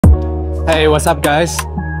Hey, what's up guys?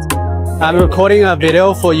 I'm recording a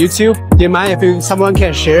video for YouTube. Do you mind if someone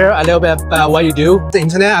can share a little bit about what you do? The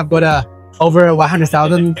internet, I've got over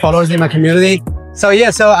 100,000 followers in my community. So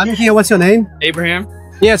I'm here. What's your name? Abraham.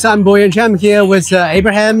 Yes, I'm Boyuan Qian. I'm here with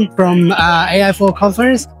Abraham from AI4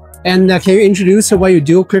 conference. And can you introduce what you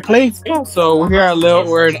do quickly? So we're here at Lilt.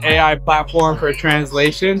 We're an AI platform for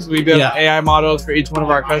translations. We build AI models for each one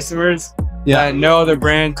of our customers that know their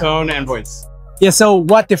brand, tone, and voice. Yeah, so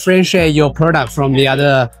what differentiates your product from the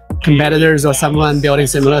other competitors or someone building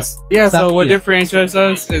similar stuff? So what differentiates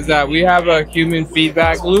us is that we have a human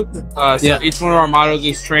feedback loop. Each one of our models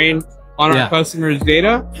is trained on our customers'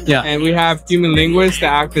 data. And we have human linguists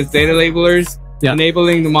that act as data labelers,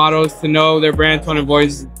 enabling the models to know their brand, tone, and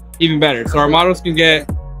voice even better. So our models can get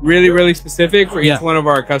really specific for each one of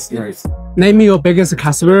our customers. Name me your biggest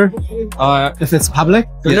customer, if it's public.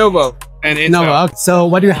 Lenovo and Intel. So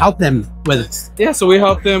what do you help them with? So we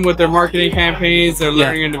help them with their marketing campaigns, their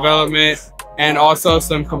learning and development, and also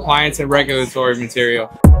some compliance and regulatory material.